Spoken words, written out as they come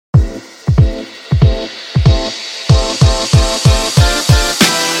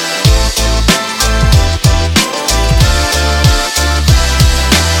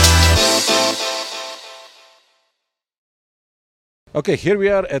Okay, here we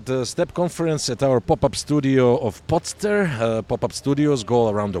are at the STEP conference at our pop-up studio of Podster. Pop-up studios go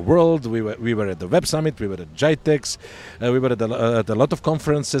around the world. We were at the Web Summit, we were at JITEX, we were at a lot of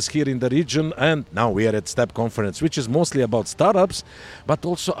conferences here in the region, and now we are at STEP conference, which is mostly about startups, but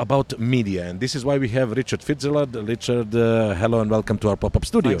also about media. And this is why we have Richard Fitzgerald. Richard, hello and welcome to our pop-up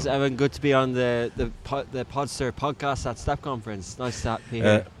studio. Thanks, Evan. Good to be on the Podster podcast at STEP conference. Nice to be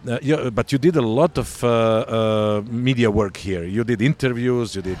here. Yeah, but you did a lot of media work here. You did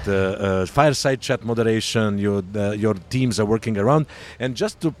interviews, you did fireside chat moderation, your teams are working around. And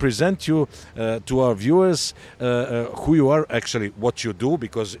just to present you to our viewers who you are, actually what you do,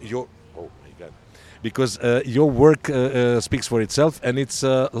 because your work speaks for itself, and it's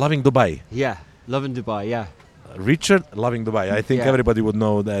Loving Dubai. Yeah, Loving Dubai, yeah. Richard, Loving Dubai. I think everybody would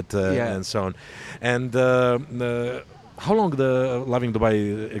know that and so on. And how long the Loving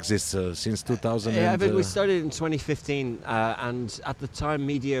Dubai exists? Since 2000? Yeah, we started in 2015, and at the time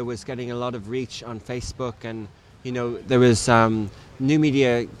media was getting a lot of reach on Facebook, and there was new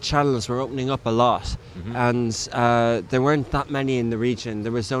media channels were opening up a lot, and there weren't that many in the region.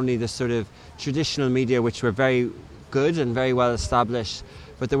 There was only the sort of traditional media, which were very good and very well established,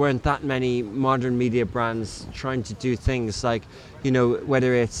 but there weren't that many modern media brands trying to do things like,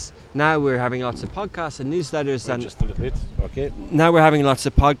 whether it's now we're having lots of podcasts and newsletters, and just a little bit. Okay. Now we're having lots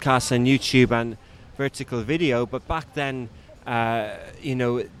of podcasts on YouTube and vertical video, but back then,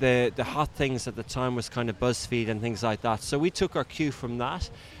 the hot things at the time was kind of BuzzFeed and things like that. So we took our cue from that.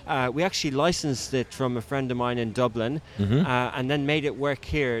 We actually licensed it from a friend of mine in Dublin, and then made it work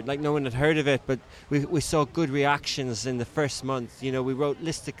here. Like, no one had heard of it, but we saw good reactions in the first month. We wrote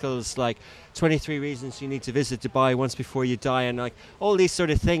listicles like 23 reasons you need to visit Dubai once before you die, and like all these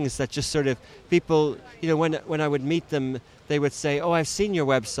sort of things that just sort of people, when I would meet them, they would say, "Oh, I've seen your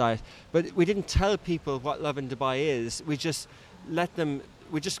website," but we didn't tell people what Love in Dubai is. We just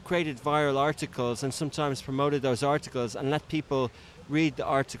created viral articles and sometimes promoted those articles and let people read the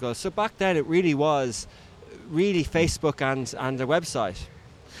articles. So back then it really was Facebook and a website.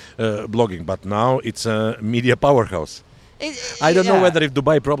 Blogging, but now it's a media powerhouse. I don't know whether if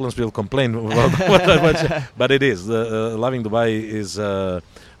Dubai problems will complain about but it is. Loving Dubai is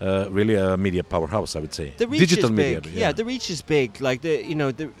really a media powerhouse, I would say. The reach Digital is media. Big. Yeah, the reach is big. Like reach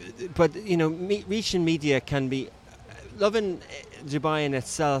in media can be. Loving Dubai in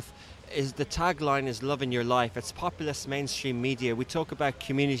itself is the tagline is loving your life. It's populist mainstream media. We talk about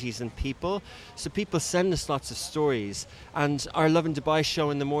communities and people. So people send us lots of stories. And our Loving Dubai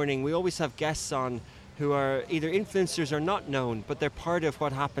show in the morning, we always have guests on who are either influencers or not known, but they're part of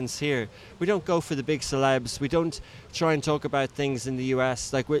what happens here. We don't go for the big celebs. We don't try and talk about things in the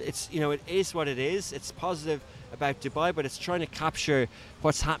US. Like, it's it is what it is. It's positive about Dubai, but it's trying to capture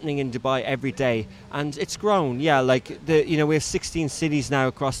what's happening in Dubai every day, and it's grown. Yeah, like we have 16 cities now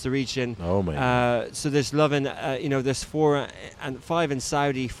across the region. Oh man! So there's Lovin, there's 4 and 5 in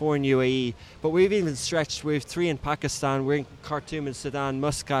Saudi, 4 in UAE, but we've even stretched. We have 3 in Pakistan. We're in Khartoum in Sudan,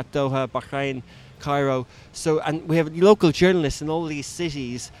 Muscat, Doha, Bahrain, Cairo. So, and we have local journalists in all these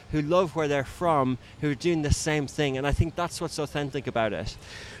cities who love where they're from, who are doing the same thing, and I think that's what's authentic about it.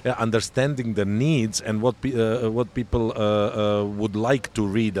 Yeah, understanding the needs and what people would like to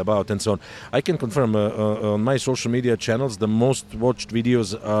read about and so on. I can confirm on my social media channels the most watched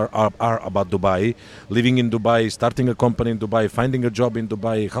videos are about Dubai, living in Dubai, starting a company in Dubai, finding a job in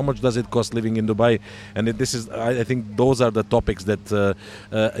Dubai, how much does it cost living in Dubai, and this is I think those are the topics that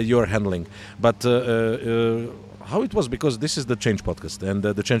you're handling. But how it was, because this is the Change podcast and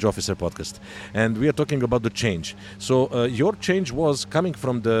the Change Officer podcast, and we are talking about the change. So your change was coming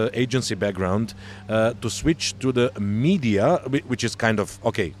from the agency background to switch to the media, which is kind of,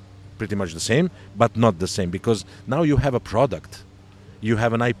 pretty much the same, but not the same, because now you have a product. You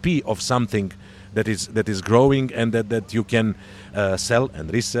have an IP of something that is growing and that you can sell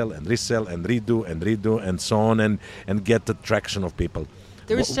and resell and resell and redo and so on and get the traction of people.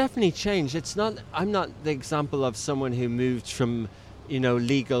 There is definitely change. I'm not the example of someone who moved from,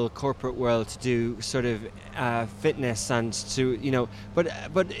 legal corporate world to do sort of fitness and to, but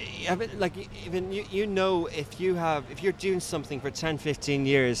like even if you're doing something for 10, 15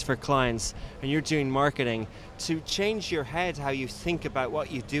 years for clients and you're doing marketing, to change your head how you think about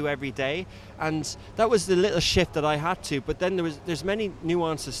what you do every day, and that was the little shift that I had to. But then there's many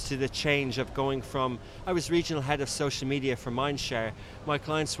nuances to the change of going from, I was regional head of social media for Mindshare. My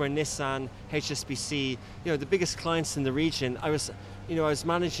clients were Nissan, HSBC, the biggest clients in the region. I was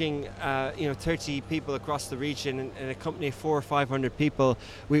managing 30 people across the region in a company of 400 or 500 people.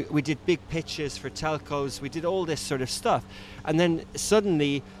 We did big pitches for telcos. We did all this sort of stuff, and then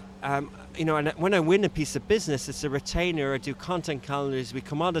suddenly and when I win a piece of business, it's a retainer. I do content calendars. We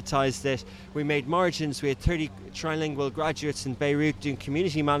commoditized it. We made margins. We had 30 trilingual graduates in Beirut doing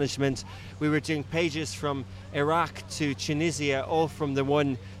community management. We were doing pages from Iraq to Tunisia, all from the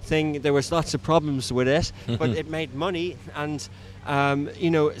one thing. There was lots of problems with it, but it made money. And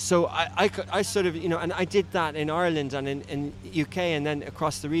so I sort of, and I did that in Ireland and in UK and then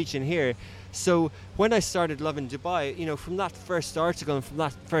across the region here. So when I started Lovin Dubai, from that first article and from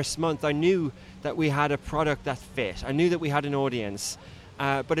that first month, I knew that we had a product that fit. I knew that we had an audience.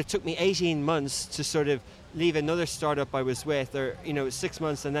 But it took me 18 months to sort of leave another startup I was with, or 6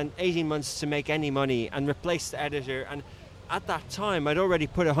 months, and then 18 months to make any money and replace the editor. And at that time, I'd already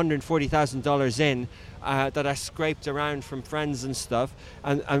put $140,000 in that I scraped around from friends and stuff,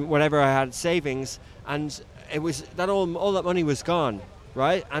 and whatever I had savings, and it was that all that money was gone,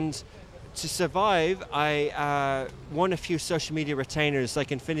 right? And to survive, I won a few social media retainers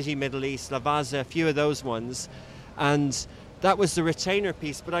like Infinity Middle East, Lavazza, a few of those ones, and that was the retainer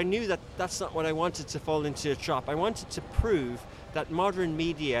piece. But I knew that that's not what I wanted to fall into a trap. I wanted to prove that modern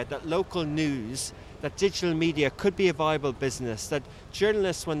media, that local news, that digital media could be a viable business, that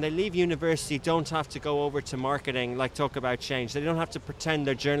journalists, when they leave university, don't have to go over to marketing, like Talk About Change. They don't have to pretend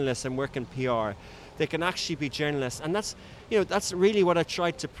they're journalists and work in PR. They can actually be journalists. And that's really what I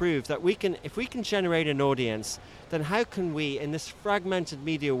tried to prove, that if we can generate an audience, then how can we, in this fragmented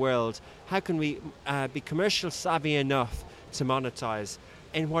media world, how can we be commercial savvy enough to monetize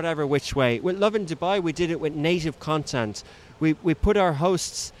in whatever which way? With Lovin Dubai, we did it with native content. We put our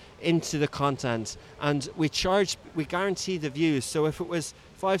hosts into the content, and we guarantee the views. So if it was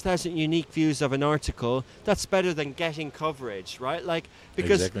 5,000 unique views of an article, that's better than getting coverage, right?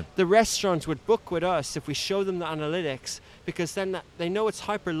 Because exactly. The restaurants would book with us if we show them the analytics, because then they know it's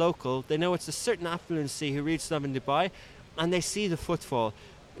hyper local, they know it's a certain affluency who reads Lovin Dubai, and they see the footfall.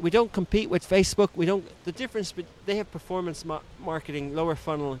 We don't compete with Facebook. The difference, they have performance marketing, lower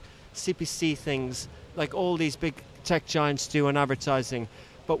funnel, CPC things, like all these big tech giants do on advertising.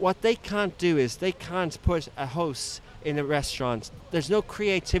 But what they can't do is they can't put a host in a restaurant. There's no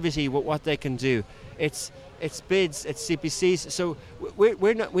creativity with what they can do. It's bids, it's CPCs. So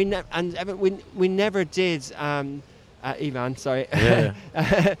we never did. Ivan, sorry. Yeah.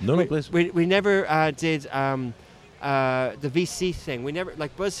 No, please. We never did the VC thing. We never,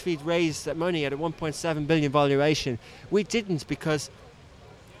 like BuzzFeed raised that money at a 1.7 billion valuation. We didn't, because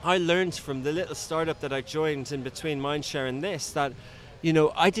I learned from the little startup that I joined in between Mindshare and this that,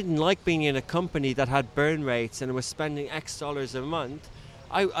 I didn't like being in a company that had burn rates and was spending X dollars a month.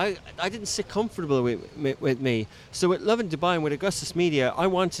 I didn't sit comfortable with me. So with Lovin Dubai and with Augustus Media, I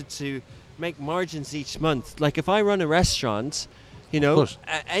wanted to make margins each month. Like if I run a restaurant,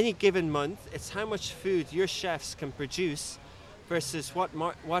 at any given month, it's how much food your chefs can produce versus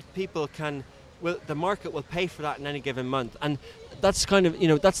what people can. Well, the market will pay for that in any given month, and that's kind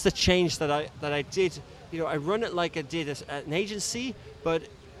of that's the change that I did. I run it like I did an agency, but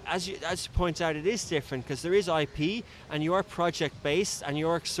as you point out, it is different because there is IP, and you are project based, and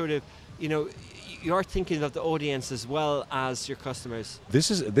you're sort of you are thinking of the audience as well as your customers. This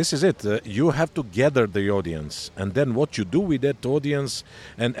is it. You have to gather the audience, and then what you do with that audience,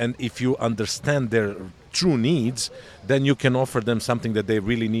 and if you understand their true needs, then you can offer them something that they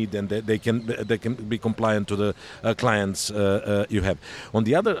really need, and they can be compliant to the clients you have. On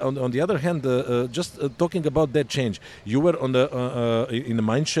the other hand, just talking about that change, you were on in the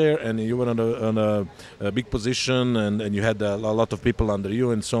Mindshare, and you were on a big position, and you had a lot of people under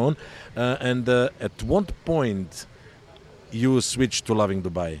you, and so on. And at what point you switched to Lovin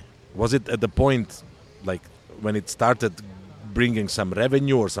Dubai? Was it at the point like when it started bringing some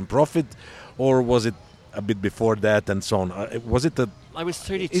revenue or some profit, or was it a bit before that and so on? I was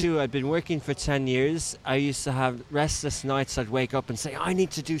 32. I'd been working for 10 years. I used to have restless nights. I'd wake up and say, I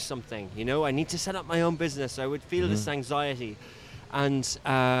need to do something. I need to set up my own business. I would feel this anxiety. And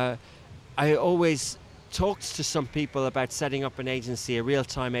I always talked to some people about setting up an agency, a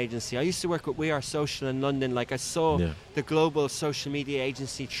real-time agency. I used to work with We Are Social in London. Like I saw the global social media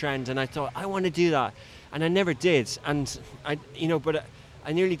agency trend, and I thought, I want to do that. And I never did. And I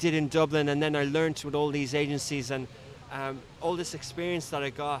nearly did in Dublin, and then I learned with all these agencies and all this experience that I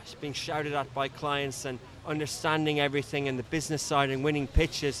got, being shouted at by clients and understanding everything and the business side and winning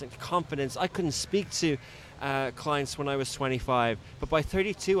pitches and confidence. I couldn't speak to clients when I was 25, but by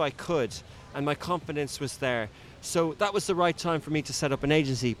 32 I could, and my confidence was there. So that was the right time for me to set up an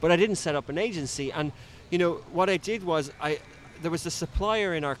agency. But I didn't set up an agency, and what I did was there was a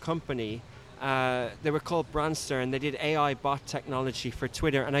supplier in our company. They were called Brandster, and they did AI bot technology for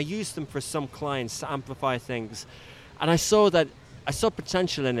Twitter, and I used them for some clients to amplify things. And I saw that I saw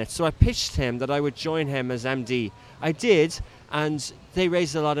potential in it. So I pitched him that I would join him as MD. I did, and they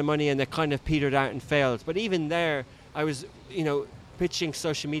raised a lot of money and they kind of petered out and failed. But even there, I was, pitching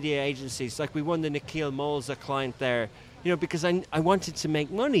social media agencies. Like we won the Nikhil Mould a client there, because I wanted to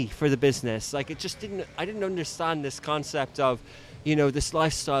make money for the business. Like I didn't understand this concept of, this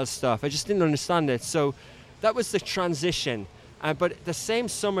lifestyle stuff. I just didn't understand it. So that was the transition. But the same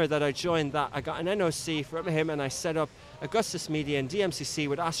summer that I joined that, I got an NOC from him and I set up Augustus Media and DMCC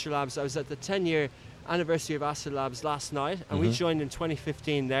with Astrolabs. I was at the 10-year anniversary of Astrolabs last night, and we joined in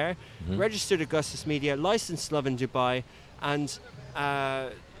 2015 there, registered Augustus Media, licensed Love in Dubai, and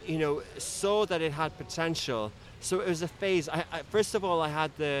saw that it had potential. So it was a phase. First of all, I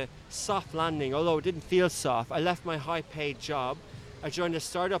had the soft landing, although it didn't feel soft. I left my high-paid job. I joined a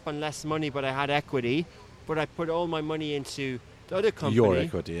startup on less money, but I had equity. But I put all my money into the other company. Your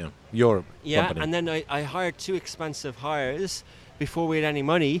equity, yeah. Your company. And then I hired 2 expensive hires before we had any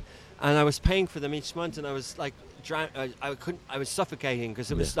money, and I was paying for them each month, and I was like, I was suffocating because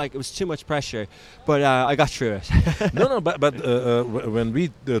it was like it was too much pressure, but I got through it. but when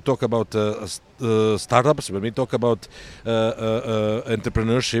we talk about startups, when we talk about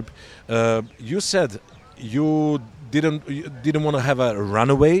entrepreneurship, you said you didn't want to have a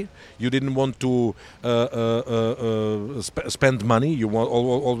runaway. You didn't want to spend money. You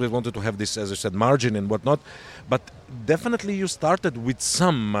always wanted to have this, as I said, margin and whatnot. But definitely, you started with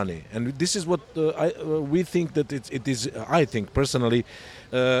some money, and this is what we think that it is. I think personally,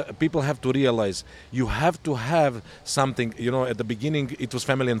 people have to realize you have to have something. At the beginning, it was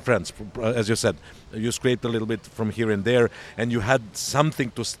family and friends, as you said. You scraped a little bit from here and there, and you had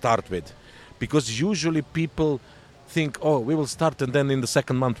something to start with, because usually people think, we will start and then in the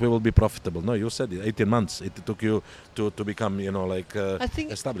second month we will be profitable. No, you said it, 18 months it took you to become,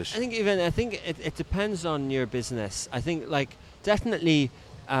 established. I think it depends on your business. I think definitely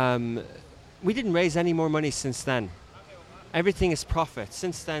we didn't raise any more money since then. Everything is profit.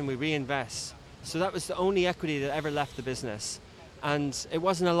 Since then we reinvest. So that was the only equity that ever left the business. And it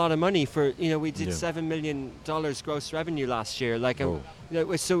wasn't a lot of money for, we did $7 million gross revenue last year.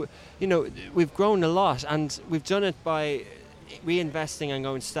 So, we've grown a lot, and we've done it by reinvesting and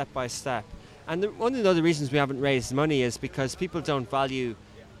going step by step. And one of the other reasons we haven't raised money is because people don't value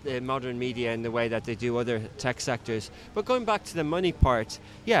the modern media in the way that they do other tech sectors. But going back to the money part,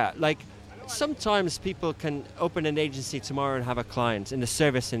 sometimes people can open an agency tomorrow and have a client in the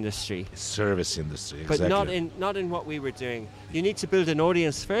service industry. Exactly. But not in what we were doing. You need to build an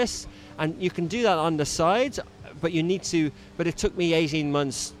audience first, and you can do that on the side, but you need to. But it took me 18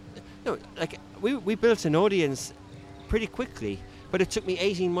 months. No, we built an audience pretty quickly, but it took me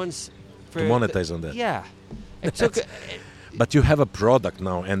 18 months to monetize on that. Yeah, it took. But you have a product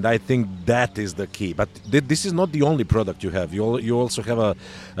now, and I think that is the key. But this is not the only product you have. You also have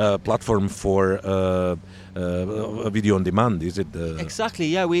a platform for video on demand. Is it? Exactly.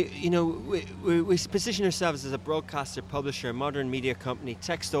 Yeah. We position ourselves as a broadcaster, publisher, modern media company,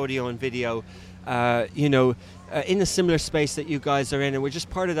 text, audio, and video. In a similar space that you guys are in, and we're just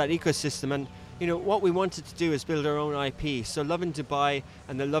part of that ecosystem. And what we wanted to do is build our own IP. So Love in Dubai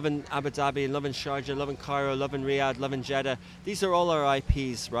and the Love in Abu Dhabi and Love in Sharjah, Love in Cairo, Love in Riyadh, Love in Jeddah. These are all our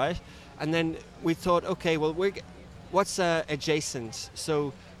IPs, right? And then we thought, okay, well, what's adjacent?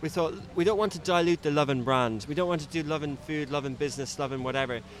 So we thought we don't want to dilute the Love in brand. We don't want to do Love in food, Love in business, Love in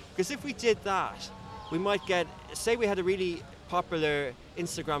whatever. Because if we did that, we might get, say we had a really popular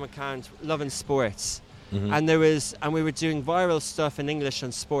Instagram account, Love in Sports, and we were doing viral stuff in English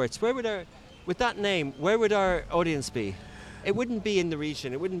on sports. With that name, where would our audience be? It wouldn't be in the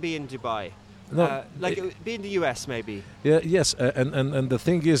region. It wouldn't be in Dubai. No, it would be in the US maybe. Yeah. Yes. And the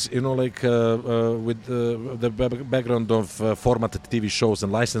thing is, with the background of formatted TV shows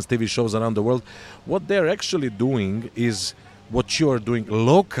and licensed TV shows around the world, what they're actually doing is what you are doing,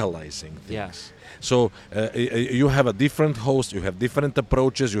 localizing things. Yes. So you have a different host, you have different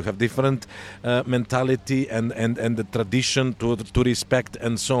approaches, you have different mentality and the tradition to respect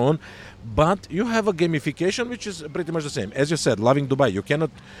and so on. But you have a gamification which is pretty much the same. As you said, Loving Dubai. You cannot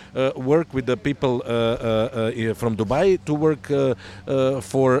work with the people from Dubai to work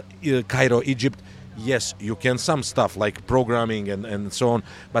for Cairo, Egypt. Yes, you can some stuff like programming and so on,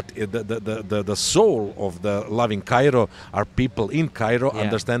 but the soul of the Loving Cairo are people in Cairo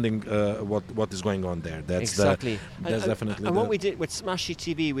understanding what is going on there. That's exactly. That's definitely. And what we did with Smashy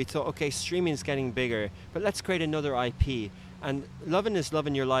TV, we thought, okay, streaming is getting bigger, but let's create another IP. And Lovin' is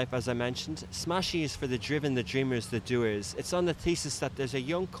loving your life, as I mentioned. Smashy is for the driven, the dreamers, the doers. It's on the thesis that there's a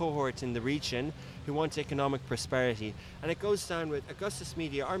young cohort in the region who want economic prosperity. And it goes down with Augustus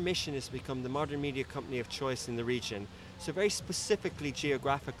Media. Our mission is to become the modern media company of choice in the region. So very specifically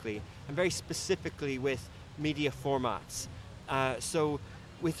geographically and very specifically with media formats. So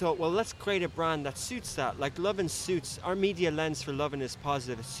we thought, well, let's create a brand that suits that. Like Lovin suits, our media lens for Lovin is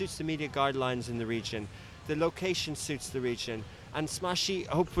positive. It suits the media guidelines in the region. The location suits the region. And Smashy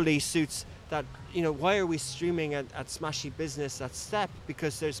hopefully suits that, why are we streaming at Smashy Business at Step?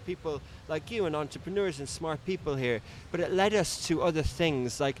 Because there's people like you and entrepreneurs and smart people here. But it led us to other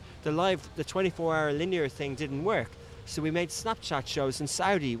things, like the 24-hour linear thing didn't work. So we made Snapchat shows in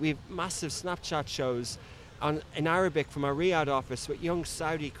Saudi. We have massive Snapchat shows in Arabic from our Riyadh office with young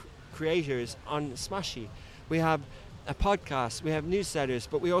Saudi creators on Smashy. We have a podcast, we have newsletters,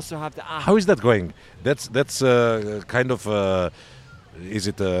 but we also have the app. How is that going? That's kind of... is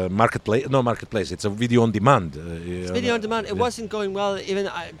it a marketplace? No, marketplace. It's a video on demand. It's video on demand. It wasn't going well. Even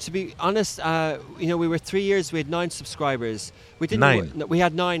to be honest, we were 3 years. We had 9 subscribers. We didn't. 9. We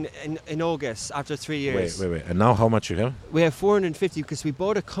had 9 in August after 3 years. Wait. And now how much you have? We have 450 because we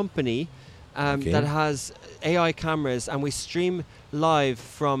bought a company that has AI cameras, and we stream live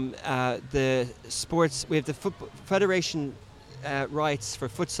from the sports. We have the Federation rights for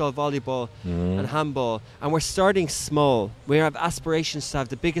futsal, volleyball and handball, and we're starting small. We have aspirations to have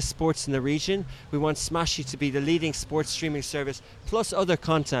the biggest sports in the region. We want Smashy to be the leading sports streaming service plus other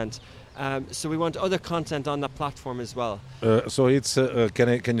content, so we want other content on that platform as well. So it's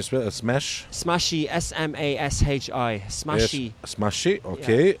can you spell Smash? Smashy, Smashi, Smashy. Smashy,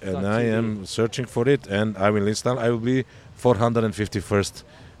 okay. Yeah, and I am searching for it, and I will install. I will be 451st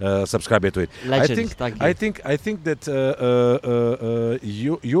subscriber to it. Legend, I think that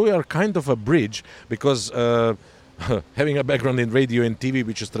you are kind of a bridge, because having a background in radio and TV,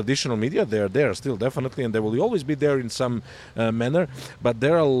 which is traditional media, they are there still definitely, and they will always be there in some manner. But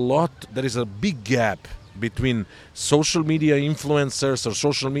there is a big gap between social media influencers or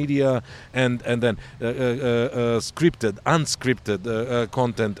social media and then scripted, unscripted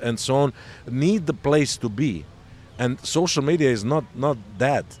content and so on need the place to be. And social media is not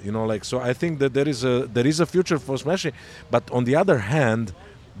that, so I think that there is a future for Smashy. But on the other hand,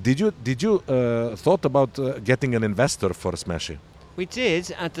 did you thought about getting an investor for Smashy? We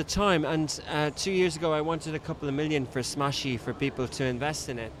did at the time, and 2 years ago I wanted a couple of million for Smashy for people to invest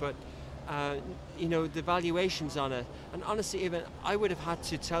in it, but the valuations on it, and honestly, even I would have had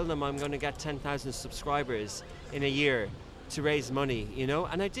to tell them I'm going to get 10,000 subscribers in a year to raise money,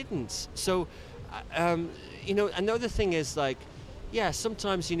 and I didn't. So. Another thing is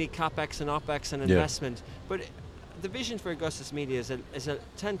sometimes you need capex and opex and investment, but the vision for Augustus Media is a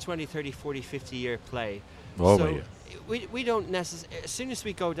 10, 20, 30, 40, 50 year play. We don't necessarily, as soon as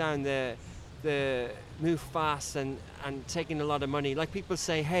we go down the move fast and taking a lot of money, like people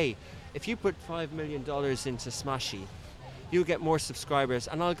say, hey, if you put $5 million into Smashy, you'll get more subscribers.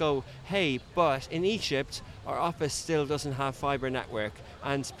 And I'll go, hey, but in Egypt, our office still doesn't have fiber network,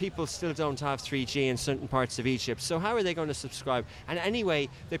 and people still don't have 3G in certain parts of Egypt. So how are they going to subscribe? And anyway,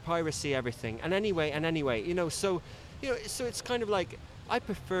 they piracy everything. And anyway, so it's kind of like, I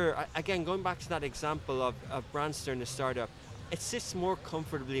prefer, again, going back to that example of Brandster and the startup, it sits more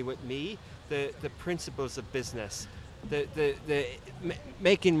comfortably with me, the principles of business. The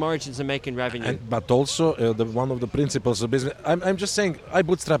making margins and making revenue, but also one of the principles of business. I'm just saying, I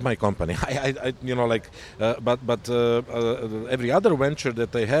bootstrap my company. But every other venture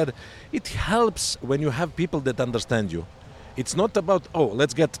that I had, it helps when you have people that understand you. It's not about,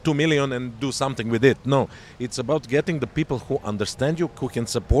 let's get 2 million and do something with it. No, it's about getting the people who understand you, who can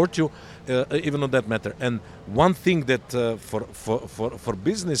support you, even on that matter. And one thing that for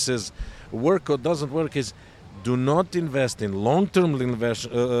businesses work or doesn't work is, do not invest in long-term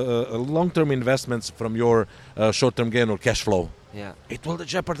investments from your short-term gain or cash flow. Yeah, it will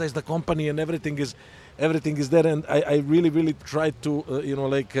jeopardize the company, and everything is there. And I really try to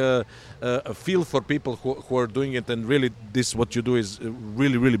feel for people who are doing it. And really, this what you do is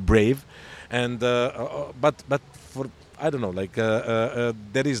really brave. And but for, I don't know,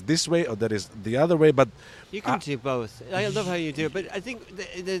 there is this way or there is the other way, but you can do both. I love how you do it, but I think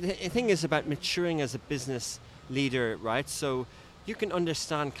the thing is about maturing as a business leader, right? So you can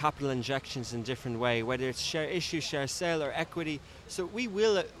understand capital injections in different way, whether it's share issue, share sale, or equity. So we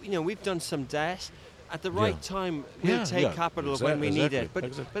will, we've done some debt. At the right time, we'll take capital when we need it.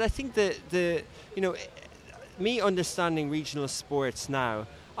 But I think me understanding regional sports now,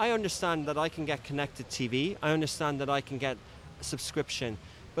 I understand that I can get connected TV. I understand that I can get a subscription.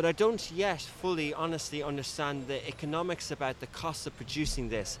 But I don't yet fully, honestly understand the economics about the cost of producing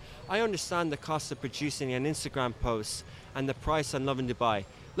this. I understand the cost of producing an Instagram post and the price on Lovin Dubai.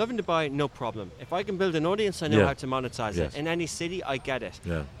 Lovin Dubai, no problem. If I can build an audience, I know how to monetize it. In any city, I get it.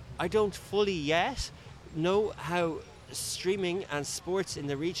 Yeah. I don't fully yet know how streaming and sports in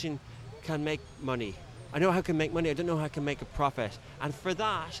the region can make money. I know how I can make money. I don't know how I can make a profit. And for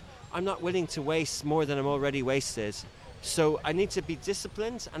that, I'm not willing to waste more than I'm already wasted. So I need to be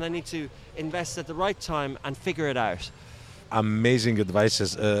disciplined, and I need to invest at the right time and figure it out. Amazing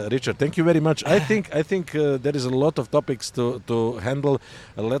advices, Richard. Thank you very much. I think there is a lot of topics to handle.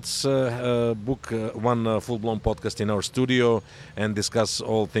 Let's book one full-blown podcast in our studio and discuss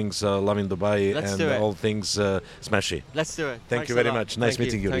all things Love in Dubai and all things Smashy. Let's do it. Thank you very much. Nice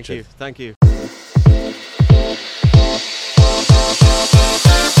meeting you, Richard. Thank you.